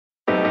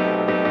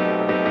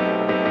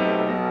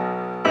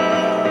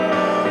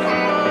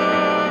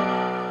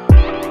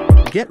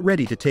Get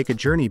ready to take a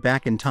journey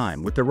back in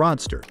time with the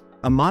Rodster,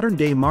 a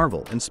modern-day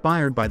marvel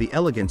inspired by the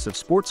elegance of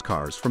sports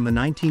cars from the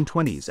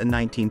 1920s and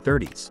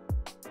 1930s.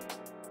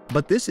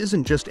 But this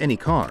isn't just any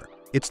car,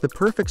 it's the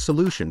perfect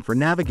solution for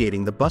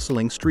navigating the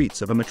bustling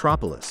streets of a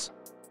metropolis.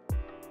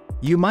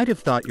 You might have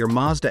thought your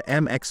Mazda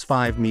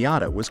MX-5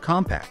 Miata was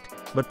compact,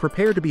 but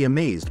prepare to be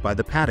amazed by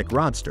the Patak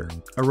Rodster,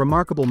 a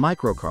remarkable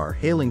microcar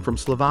hailing from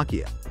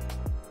Slovakia.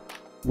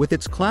 With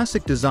its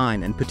classic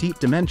design and petite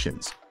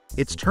dimensions,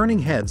 it's turning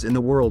heads in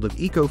the world of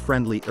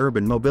eco-friendly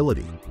urban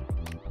mobility.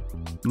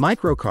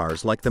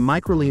 Microcars like the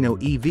Microlino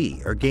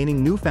EV are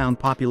gaining newfound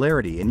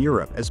popularity in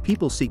Europe as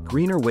people seek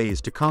greener ways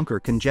to conquer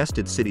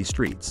congested city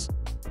streets.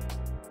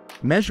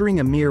 Measuring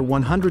a mere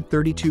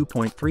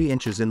 132.3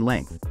 inches in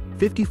length,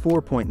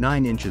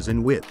 54.9 inches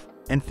in width,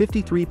 and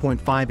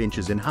 53.5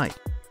 inches in height,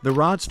 the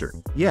Rodster,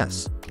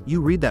 yes, you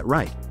read that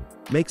right,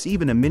 makes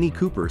even a Mini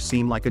Cooper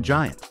seem like a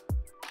giant.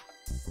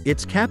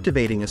 Its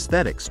captivating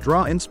aesthetics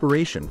draw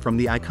inspiration from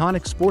the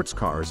iconic sports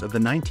cars of the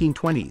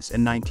 1920s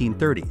and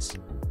 1930s.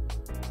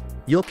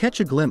 You'll catch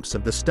a glimpse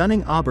of the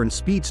stunning Auburn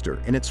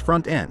Speedster in its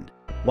front end,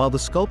 while the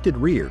sculpted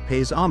rear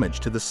pays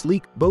homage to the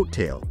sleek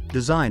boat-tail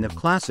design of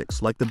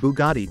classics like the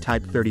Bugatti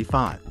Type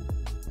 35.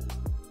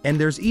 And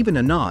there's even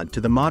a nod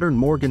to the modern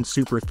Morgan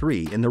Super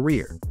 3 in the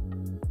rear.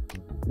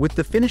 With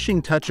the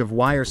finishing touch of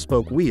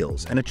wire-spoke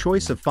wheels and a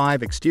choice of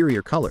 5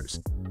 exterior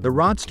colors, the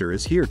Rodster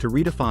is here to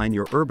redefine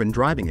your urban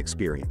driving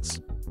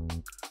experience.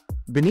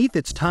 Beneath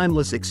its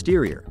timeless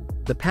exterior,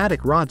 the Patak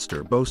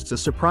Rodster boasts a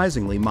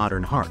surprisingly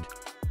modern heart.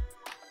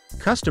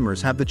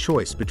 Customers have the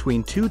choice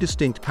between two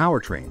distinct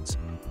powertrains,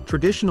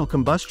 traditional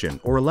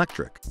combustion or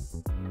electric.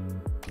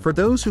 For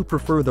those who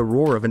prefer the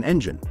roar of an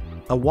engine,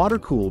 a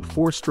water-cooled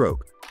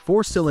 4-stroke,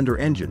 4-cylinder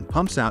engine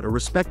pumps out a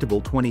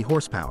respectable 20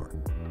 horsepower.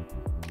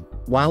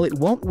 While it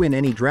won't win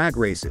any drag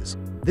races,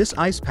 this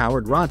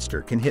ice-powered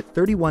Rodster can hit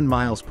 31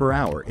 miles per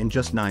hour in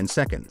just 9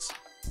 seconds.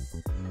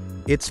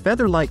 Its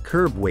feather-light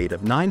curb weight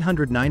of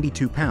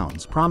 992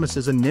 pounds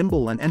promises a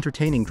nimble and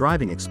entertaining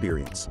driving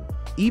experience,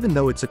 even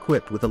though it's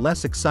equipped with a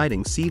less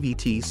exciting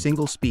CVT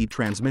single-speed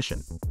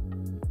transmission.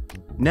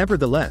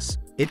 Nevertheless,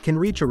 it can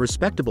reach a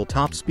respectable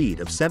top speed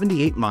of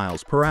 78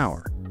 miles per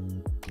hour.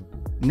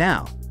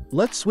 Now,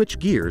 let's switch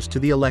gears to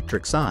the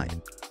electric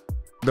side.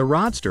 The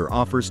Rodster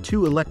offers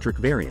 2 electric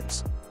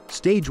variants,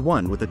 Stage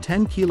 1 with a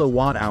 10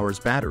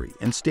 kWh battery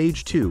and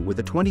Stage 2 with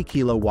a 20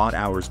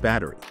 kWh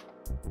battery.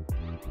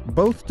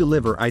 Both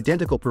deliver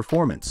identical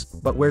performance,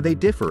 but where they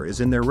differ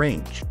is in their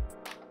range.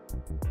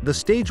 The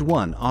Stage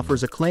 1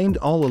 offers a claimed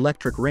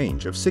all-electric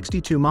range of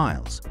 62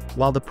 miles,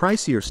 while the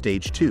pricier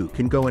Stage 2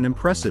 can go an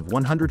impressive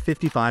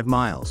 155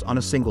 miles on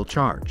a single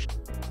charge.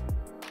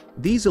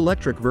 These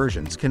electric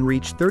versions can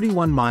reach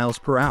 31 miles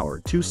per hour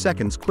 2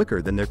 seconds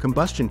quicker than their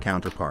combustion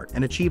counterpart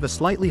and achieve a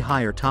slightly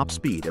higher top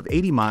speed of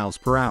 80 miles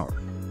per hour.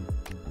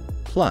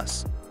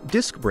 Plus,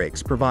 disc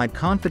brakes provide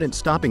confident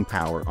stopping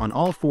power on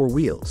all 4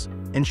 wheels,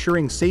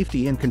 ensuring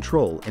safety and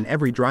control in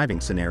every driving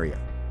scenario.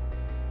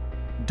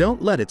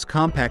 Don't let its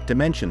compact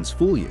dimensions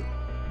fool you.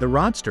 The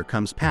Rodster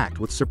comes packed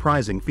with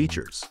surprising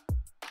features.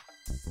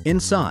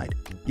 Inside,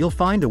 you'll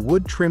find a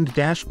wood-trimmed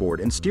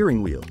dashboard and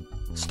steering wheel,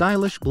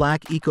 stylish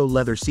black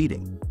eco-leather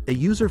seating, a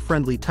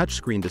user-friendly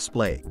touchscreen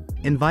display,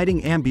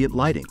 inviting ambient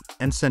lighting,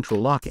 and central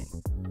locking.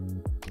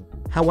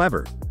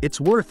 However, it's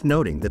worth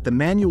noting that the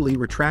manually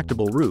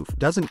retractable roof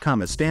doesn't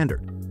come as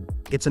standard.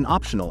 It's an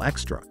optional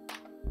extra.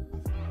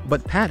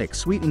 But Patak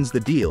sweetens the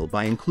deal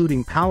by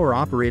including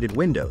power-operated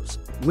windows,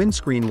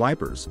 windscreen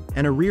wipers,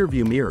 and a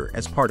rear-view mirror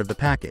as part of the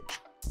package.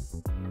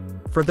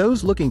 For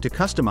those looking to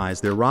customize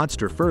their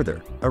Rodster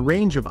further, a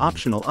range of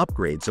optional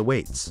upgrades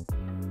awaits.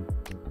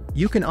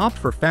 You can opt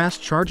for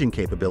fast charging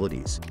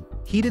capabilities,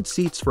 heated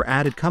seats for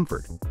added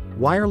comfort,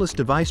 wireless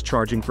device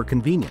charging for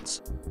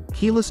convenience,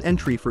 keyless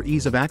entry for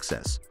ease of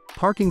access,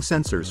 parking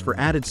sensors for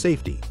added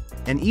safety,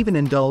 and even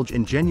indulge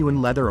in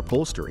genuine leather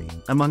upholstery,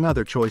 among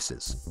other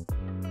choices.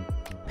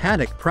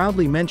 Patak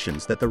proudly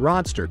mentions that the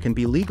Rodster can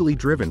be legally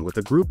driven with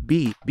a Group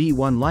B,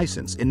 B1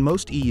 license in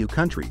most EU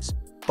countries,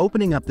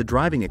 opening up the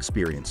driving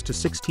experience to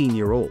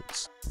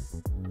 16-year-olds.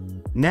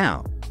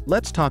 Now,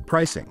 let's talk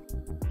pricing.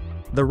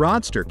 The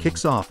Rodster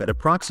kicks off at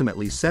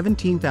approximately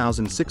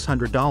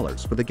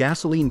 $17,600 for the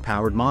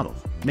gasoline-powered model,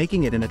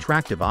 making it an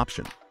attractive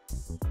option.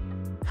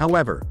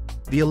 However,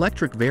 the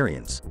electric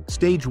variants,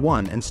 Stage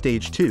 1 and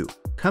Stage 2,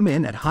 come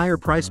in at higher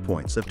price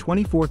points of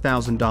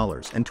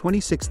 $24,000 and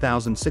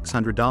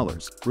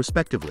 $26,600,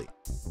 respectively.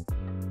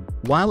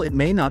 While it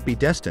may not be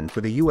destined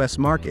for the US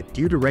market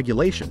due to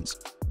regulations,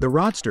 the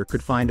Rodster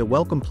could find a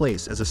welcome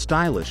place as a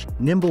stylish,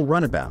 nimble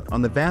runabout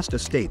on the vast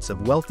estates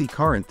of wealthy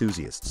car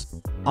enthusiasts,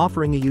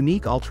 offering a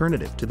unique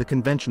alternative to the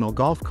conventional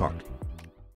golf cart.